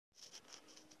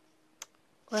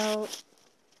Well,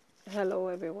 hello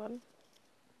everyone.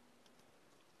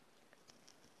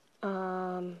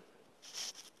 Um,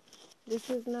 this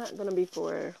is not gonna be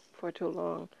for too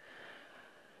long.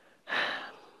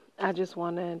 I just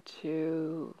wanted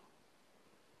to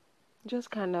just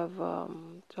kind of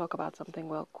talk about something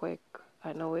real quick.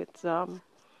 I know it's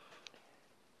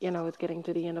getting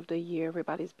to the end of the year.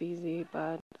 Everybody's busy,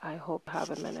 but I hope you have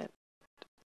a minute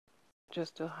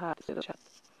just to have this little chat.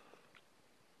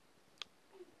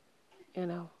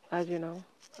 As you know,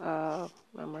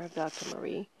 I'm Rev. Dr.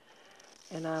 Marie,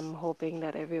 and I'm hoping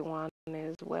that everyone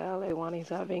is well. Everyone is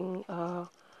having a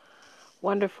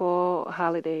wonderful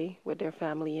holiday with their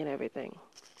family and everything.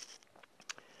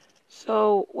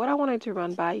 So, what I wanted to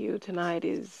run by you tonight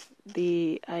is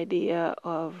the idea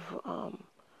of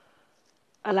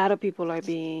a lot of people are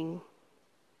being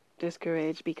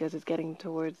discouraged because it's getting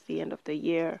towards the end of the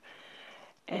year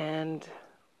and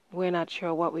we're not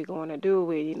sure what we're going to do.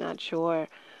 We're not sure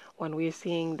when we're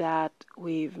seeing that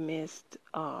we've missed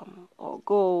our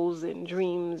goals and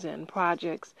dreams and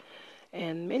projects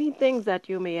and many things that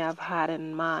you may have had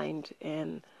in mind,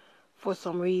 and for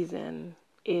some reason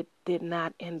it did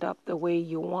not end up the way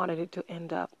you wanted it to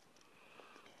end up.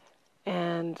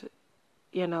 And,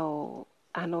 you know,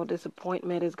 I know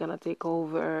disappointment is going to take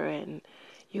over and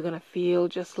you're going to feel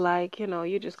just like,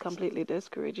 you're just completely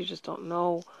discouraged. You just don't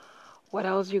know what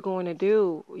else you're going to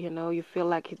do. You feel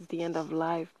like it's the end of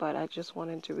life, but I just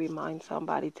wanted to remind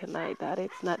somebody tonight that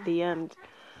it's not the end.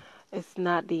 It's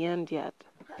not the end yet.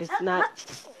 It's not,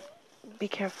 be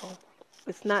careful.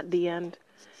 It's not the end.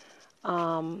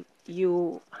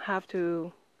 You have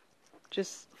to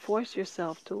just force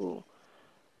yourself to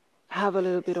have a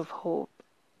little bit of hope,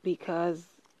 because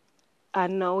I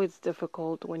know it's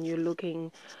difficult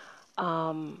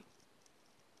um,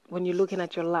 when you're looking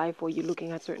at your life or you're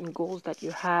looking at certain goals that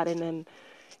you had, and then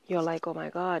you're like, oh my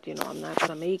God, I'm not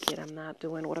gonna make it. I'm not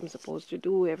doing what I'm supposed to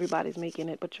do. Everybody's making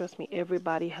it, but trust me,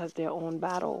 everybody has their own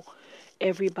battle.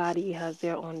 Everybody has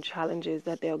their own challenges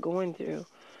that they're going through,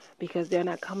 because they're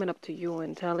not coming up to you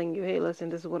and telling you, hey, listen,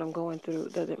 this is what I'm going through.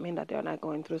 Doesn't mean that they're not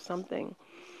going through something.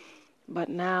 But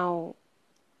now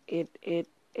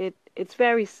it's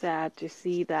very sad to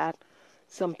see that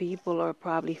some people are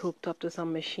probably hooked up to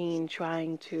some machine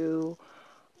trying to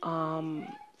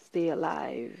stay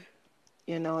alive.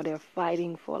 They're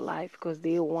fighting for life because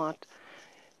they want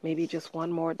maybe just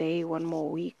one more day, one more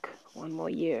week, one more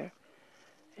year.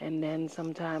 And then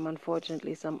sometime,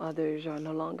 unfortunately, some others are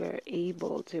no longer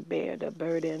able to bear the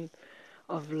burden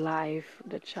of life,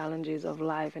 the challenges of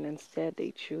life, and instead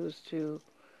they choose to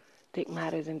take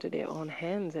matters into their own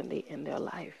hands and they end their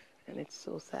life. And it's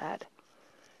so sad,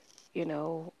 you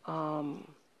know.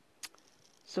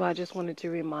 So I just wanted to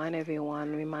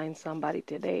remind somebody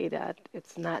today that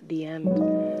it's not the end,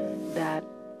 that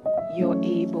you're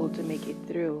able to make it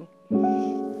through.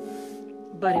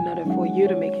 But in order for you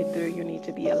to make it through, you need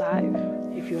to be alive.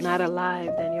 If you're not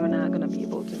alive, then you're not going to be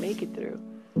able to make it through.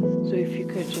 So if you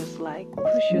could just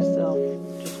push yourself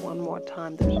just one more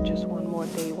time, there's just one more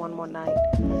day, one more night.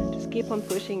 Just keep on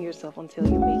pushing yourself until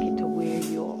you make it to where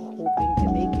you're hoping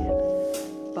to make it.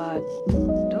 But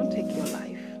don't take your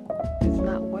life. It's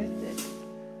not worth it.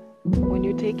 When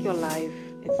you take your life,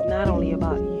 it's not only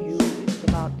about you, it's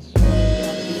about so many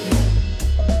other people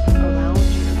around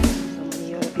you, so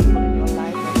many other people in your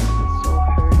life that are so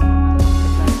hurt. The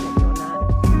fact that you're not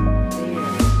there,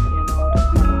 the fact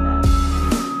that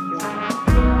you're not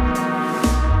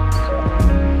so,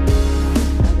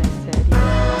 as I said,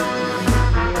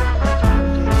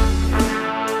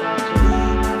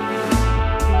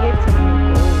 create some new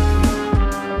goals,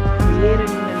 create a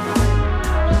new environment,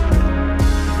 have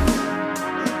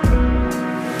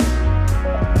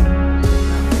some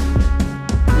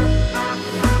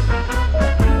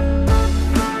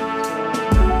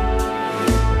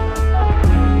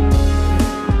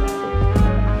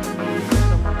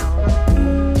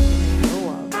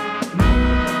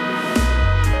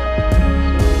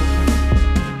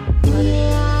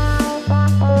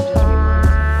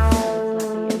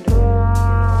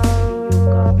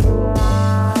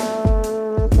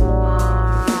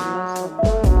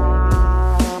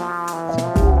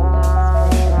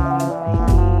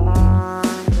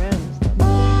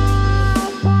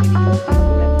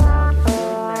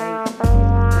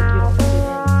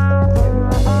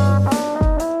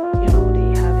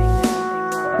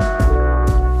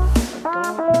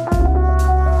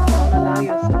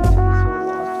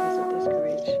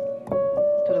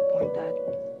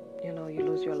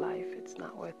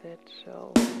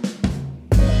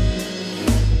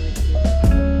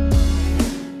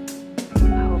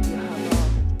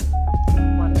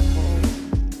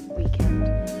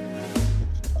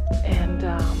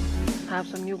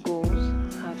some new goals,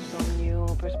 have some new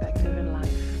perspective in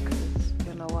life, because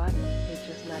you know what? It's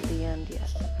just not the end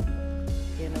yet.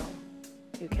 You know,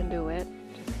 you can do it.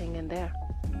 Just hang in there.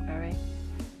 All right?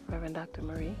 Reverend Dr.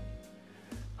 Marie,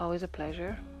 always a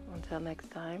pleasure. Until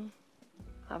next time,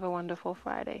 have a wonderful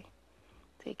Friday.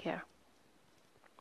 Take care.